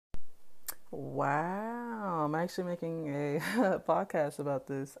Wow, I'm actually making a podcast about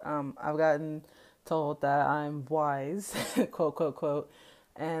this. I've gotten told that I'm wise, quote, quote, quote,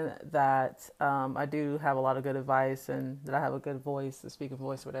 and that I do have a lot of good advice and that I have a good voice, a speaking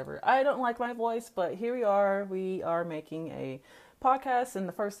voice, whatever. I don't like my voice, but here we are. We are making a podcast, and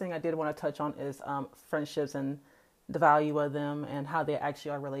the first thing I did want to touch on is friendships and the value of them and how they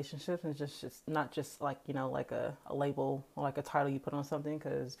actually are relationships, and just not just like like a label or like a title you put on something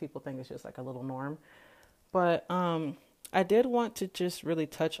because people think it's just like a little norm. But I did want to just really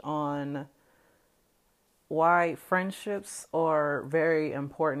touch on why friendships are very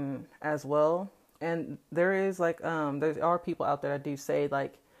important as well. And there is like there are people out there that do say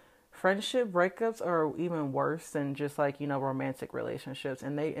like friendship breakups are even worse than just like romantic relationships,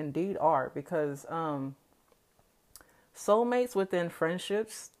 and they indeed are because soulmates within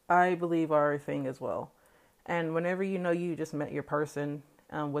friendships, I believe, are a thing as well. And whenever you just met your person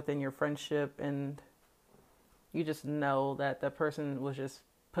within your friendship, and you just know that the person was just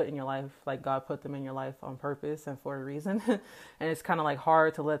put in your life, like God put them in your life on purpose and for a reason. And it's kind of like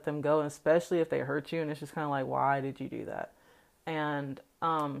hard to let them go, especially if they hurt you. And it's just kind of like, why did you do that? And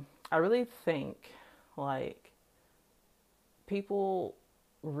I really think like people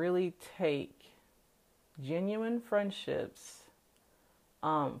really take genuine friendships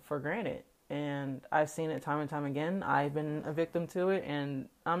for granted. And I've seen it time and time again. I've been a victim to it. And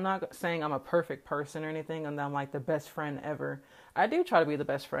I'm not saying I'm a perfect person or anything and I'm like the best friend ever. I do try to be the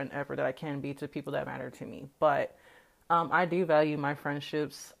best friend ever that I can be to people that matter to me. But I do value my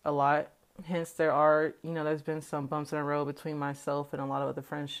friendships a lot. Hence, there's been some bumps in the road between myself and a lot of other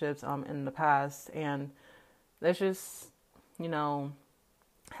friendships in the past. And there's just, you know,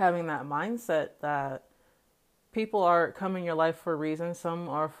 having that mindset that people are come in your life for a reason. Some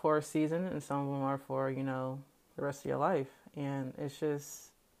are for a season, and some of them are for the rest of your life. And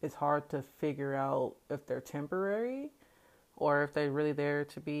it's hard to figure out if they're temporary or if they're really there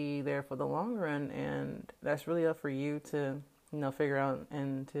to be there for the long run. And that's really up for you to figure out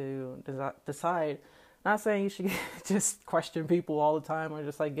and to decide. Not saying you should just question people all the time or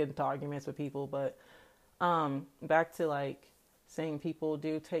just like get into arguments with people, but back to like saying people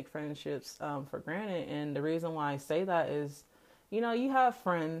do take friendships for granted. And the reason why I say that is, you have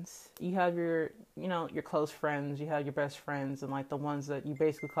friends, you have your close friends, you have your best friends, and like the ones that you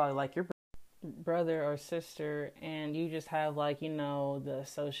basically call like your brother or sister, and you just have like, the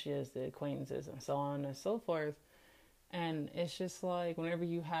associates, the acquaintances, and so on and so forth. And it's just like whenever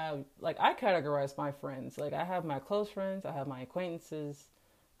you have, like, I categorize my friends. Like, I have my close friends, I have my acquaintances,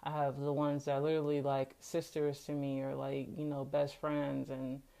 I have the ones that are literally like sisters to me or like, best friends.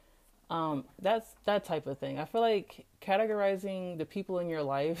 And that's that type of thing. I feel like categorizing the people in your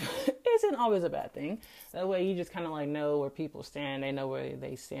life isn't always a bad thing. That way you just kind of like know where people stand. They know where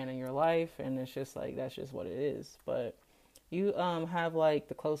they stand in your life. And it's just like, that's just what it is. But you have like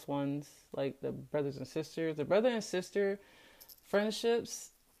the close ones, like the brothers and sisters. The brother and sister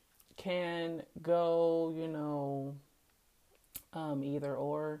friendships can go, either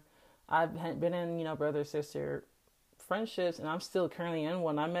or. I've been in, brother sister friendships, and I'm still currently in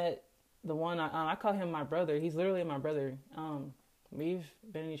one. I met the one I call him my brother. He's literally my brother. We've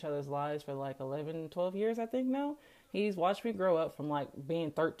been in each other's lives for like 11, 12 years, I think now. He's watched me grow up from like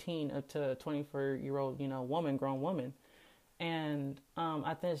being 13 up to a 24-year-old, grown woman. And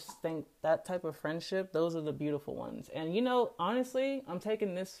I just think that type of friendship, those are the beautiful ones. And, honestly, I'm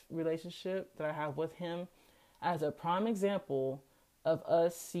taking this relationship that I have with him as a prime example of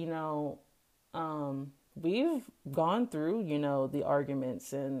us, we've gone through, the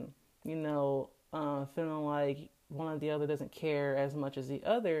arguments and, feeling like one or the other doesn't care as much as the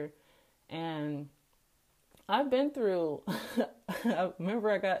other. And I've been through, I remember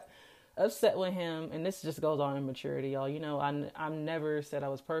I got upset with him, and this just goes on in maturity, y'all. I'm never said I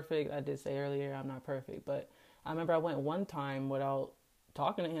was perfect. I did say earlier I'm not perfect, but I remember I went one time without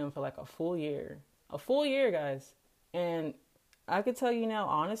talking to him for like a full year, guys. And I could tell you now,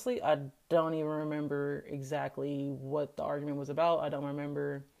 honestly, I don't even remember exactly what the argument was about. I don't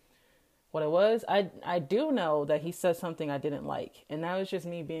remember what it was. I do know that he said something I didn't like, and that was just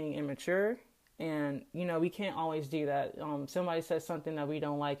me being immature. And, we can't always do that. Somebody says something that we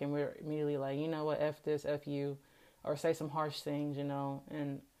don't like, and we're immediately like, you know what, F this, F you, or say some harsh things,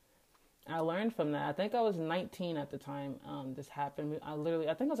 and I learned from that. I think I was 19 at the time this happened. I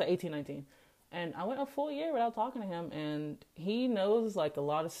think I was like 18, 19. And I went a full year without talking to him, and he knows like a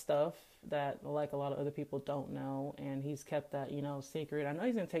lot of stuff that like a lot of other people don't know, and he's kept that, secret. I know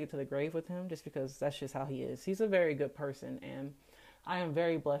he's going to take it to the grave with him just because that's just how he is. He's a very good person, and I am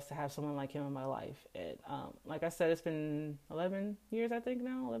very blessed to have someone like him in my life. And like I said, it's been 11 years, I think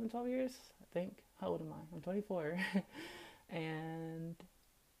now, 11, 12 years. think. How old am I? I'm 24 and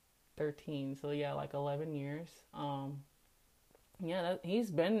 13. So yeah, like 11 years.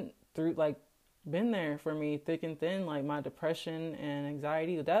 He's been through, like, been there for me thick and thin, like my depression and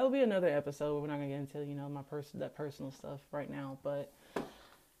anxiety. That will be another episode. We're not gonna get into, that personal stuff right now, but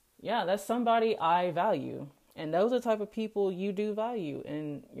yeah, that's somebody I value. And those are the type of people you do value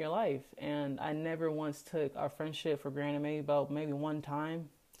in your life. And I never once took our friendship for granted, maybe one time.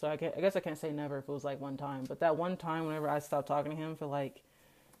 So I guess I can't say never if it was like one time. But that one time, whenever I stopped talking to him for like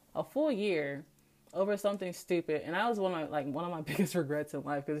a full year over something stupid. And that was one of my biggest regrets in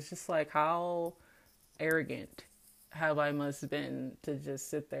life. Because it's just like, how arrogant have I must have been to just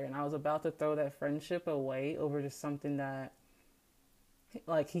sit there. And I was about to throw that friendship away over just something that,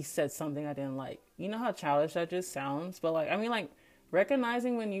 like, he said something I didn't like. You know how childish that just sounds? But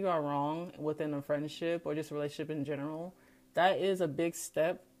recognizing when you are wrong within a friendship or just a relationship in general, that is a big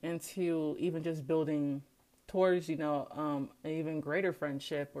step into even just building towards, an even greater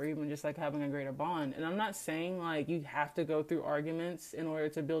friendship, or even just like having a greater bond. And I'm not saying like you have to go through arguments in order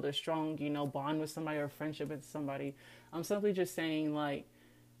to build a strong, bond with somebody or friendship with somebody. I'm simply just saying, like,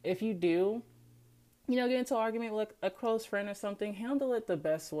 if you do, get into an argument with a close friend or something, handle it the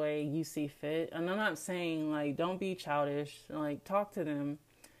best way you see fit. And I'm not saying, like, don't be childish. Like, talk to them.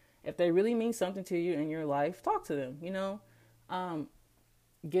 If they really mean something to you in your life, talk to them,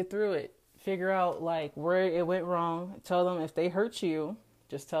 Get through it. Figure out, like, where it went wrong. Tell them if they hurt you,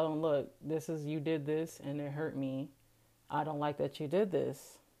 just tell them, look, you did this and it hurt me. I don't like that you did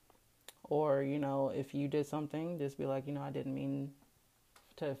this. Or, if you did something, just be like, I didn't mean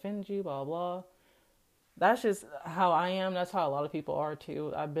to offend you, blah, blah. That's just how I am. That's how a lot of people are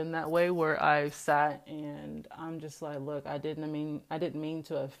too. I've been that way where I've sat and I'm just like, look, I didn't mean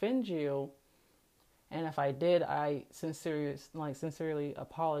to offend you. And if I did, I sincerely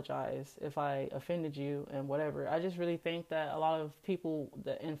apologize if I offended you and whatever. I just really think that a lot of people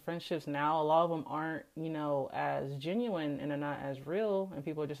that in friendships now, a lot of them aren't, as genuine, and they're not as real, and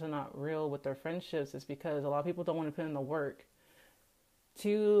people just are not real with their friendships. It's because a lot of people don't want to put in the work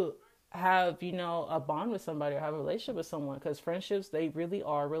to have, a bond with somebody or have a relationship with someone, because friendships, they really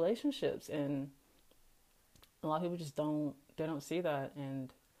are relationships, and a lot of people just don't see that.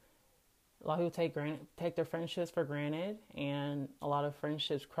 And a lot of people take their friendships for granted, and a lot of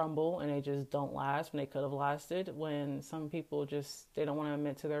friendships crumble and they just don't last when they could have lasted, when some people they don't want to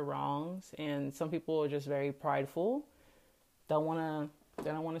admit to their wrongs, and some people are just very prideful, they don't want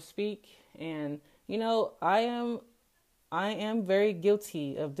to speak. And I am very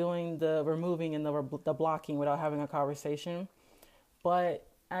guilty of doing the removing and the blocking without having a conversation. But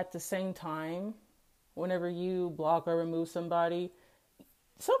at the same time, whenever you block or remove somebody,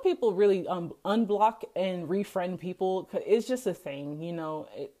 some people really unblock and refriend people. It's just a thing,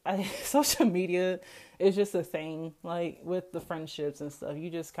 social media is just a thing, like with the friendships and stuff.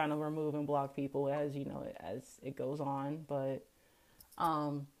 You just kind of remove and block people as it goes on. But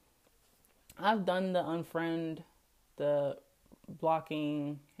I've done the unfriend, the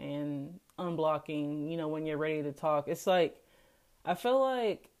blocking and unblocking, when you're ready to talk. It's like, I feel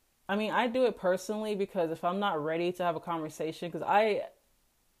like, I do it personally because if I'm not ready to have a conversation, because I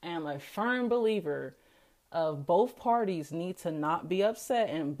am a firm believer of both parties need to not be upset,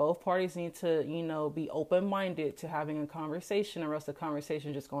 and both parties need to, be open-minded to having a conversation, or else the conversation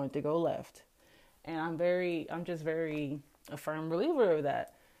is just going to go left. And I'm just very a firm believer of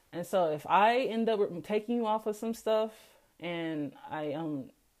that. And so if I end up taking you off of some stuff, and I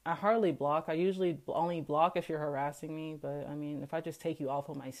hardly block. I usually only block if you're harassing me. But if I just take you off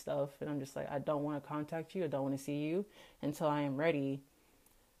of my stuff and I'm just like, I don't want to contact you, I don't want to see you until I am ready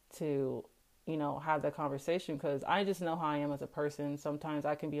to, have that conversation. Because I just know how I am as a person. Sometimes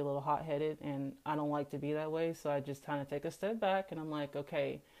I can be a little hot-headed, and I don't like to be that way. So I just kind of take a step back, and I'm like,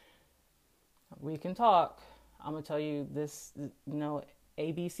 okay, we can talk. I'm going to tell you this,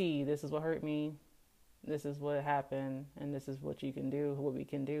 ABC, this is what hurt me. This is what happened, and this is what we can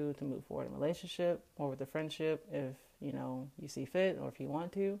do to move forward in a relationship or with a friendship if, you see fit, or if you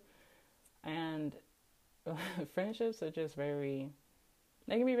want to. And friendships are just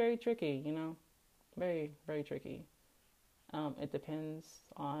they can be very tricky, very, very tricky. It depends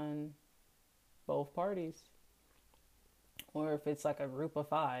on both parties. Or if it's like a group of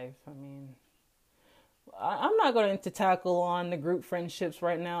 5, I'm not going to tackle on the group friendships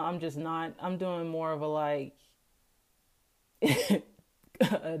right now. I'm just not. I'm doing more of a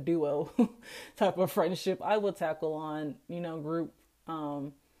a duo type of friendship. I will tackle on, group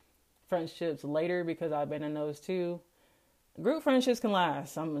friendships later, because I've been in those too. Group friendships can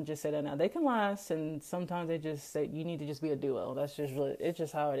last. I'm going to just say that now. They can last, and sometimes they just say you need to just be a duo. That's just really, it's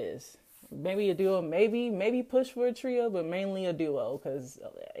just how it is. maybe a duo, maybe push for a trio, but mainly a duo, because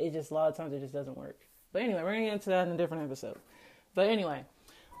it just, a lot of times it just doesn't work. But anyway, we're gonna get into that in a different episode. But anyway,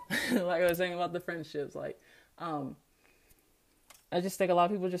 like I was saying about the friendships, like, I just think a lot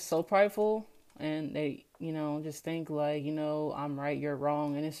of people are just so prideful, and they, just think like, I'm right, you're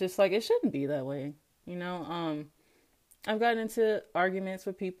wrong, and it's just like, it shouldn't be that way, I've gotten into arguments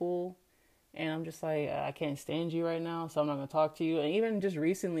with people, and I'm just like, I can't stand you right now, so I'm not going to talk to you. And even just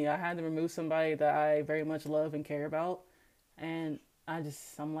recently, I had to remove somebody that I very much love and care about. And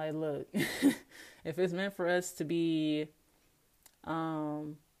I'm like, look, if it's meant for us to be, if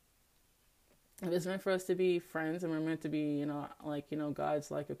it's meant for us to be friends, and we're meant to be,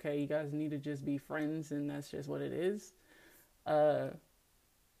 God's like, okay, you guys need to just be friends, and that's just what it is,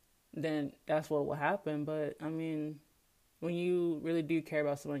 then that's what will happen. But I mean, when you really do care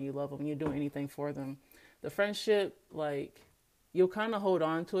about someone, you love them, you do anything for them, the friendship, like, you'll kind of hold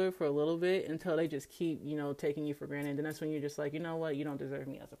on to it for a little bit until they just keep, taking you for granted. And that's when you're just like, you know what, you don't deserve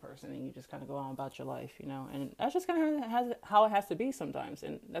me as a person. And you just kind of go on about your life, and that's just kind of how it has to be sometimes.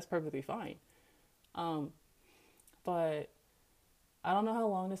 And that's perfectly fine. But I don't know how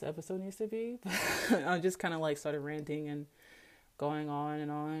long this episode needs to be. I just kind of like started ranting and going on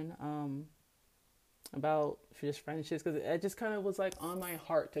and on. About just friendships, because it just kind of was like on my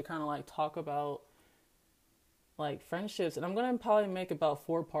heart to kind of like talk about like friendships. And I'm gonna probably make about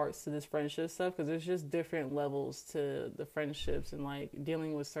 4 parts to this friendship stuff, because there's just different levels to the friendships, and like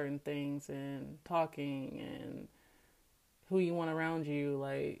dealing with certain things and talking and who you want around you,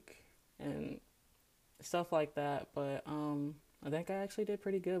 like, and stuff like that. But I think I actually did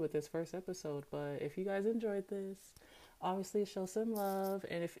pretty good with this first episode. But if you guys enjoyed this, obviously show some love.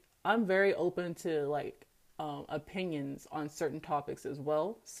 And if I'm very open to like opinions on certain topics as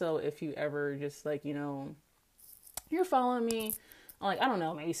well. So if you ever just like, you're following me on, like, I don't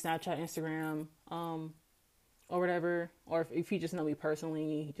know, maybe Snapchat, Instagram, or whatever. Or if you just know me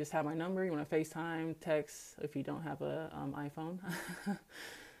personally, you just have my number, you want to FaceTime, text, if you don't have a iPhone,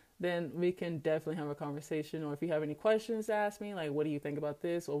 then we can definitely have a conversation. Or if you have any questions to ask me, like, what do you think about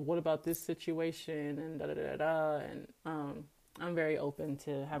this? Or what about this situation? And da-da-da-da. And I'm very open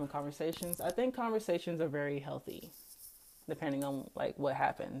to having conversations. I think conversations are very healthy, depending on, like, what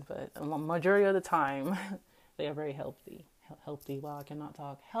happened. But the majority of the time, they are very healthy. Healthy. Wow, I cannot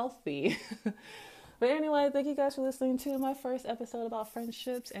talk. Healthy. But anyway, thank you guys for listening to my first episode about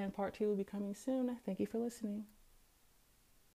friendships. And part 2 will be coming soon. Thank you for listening.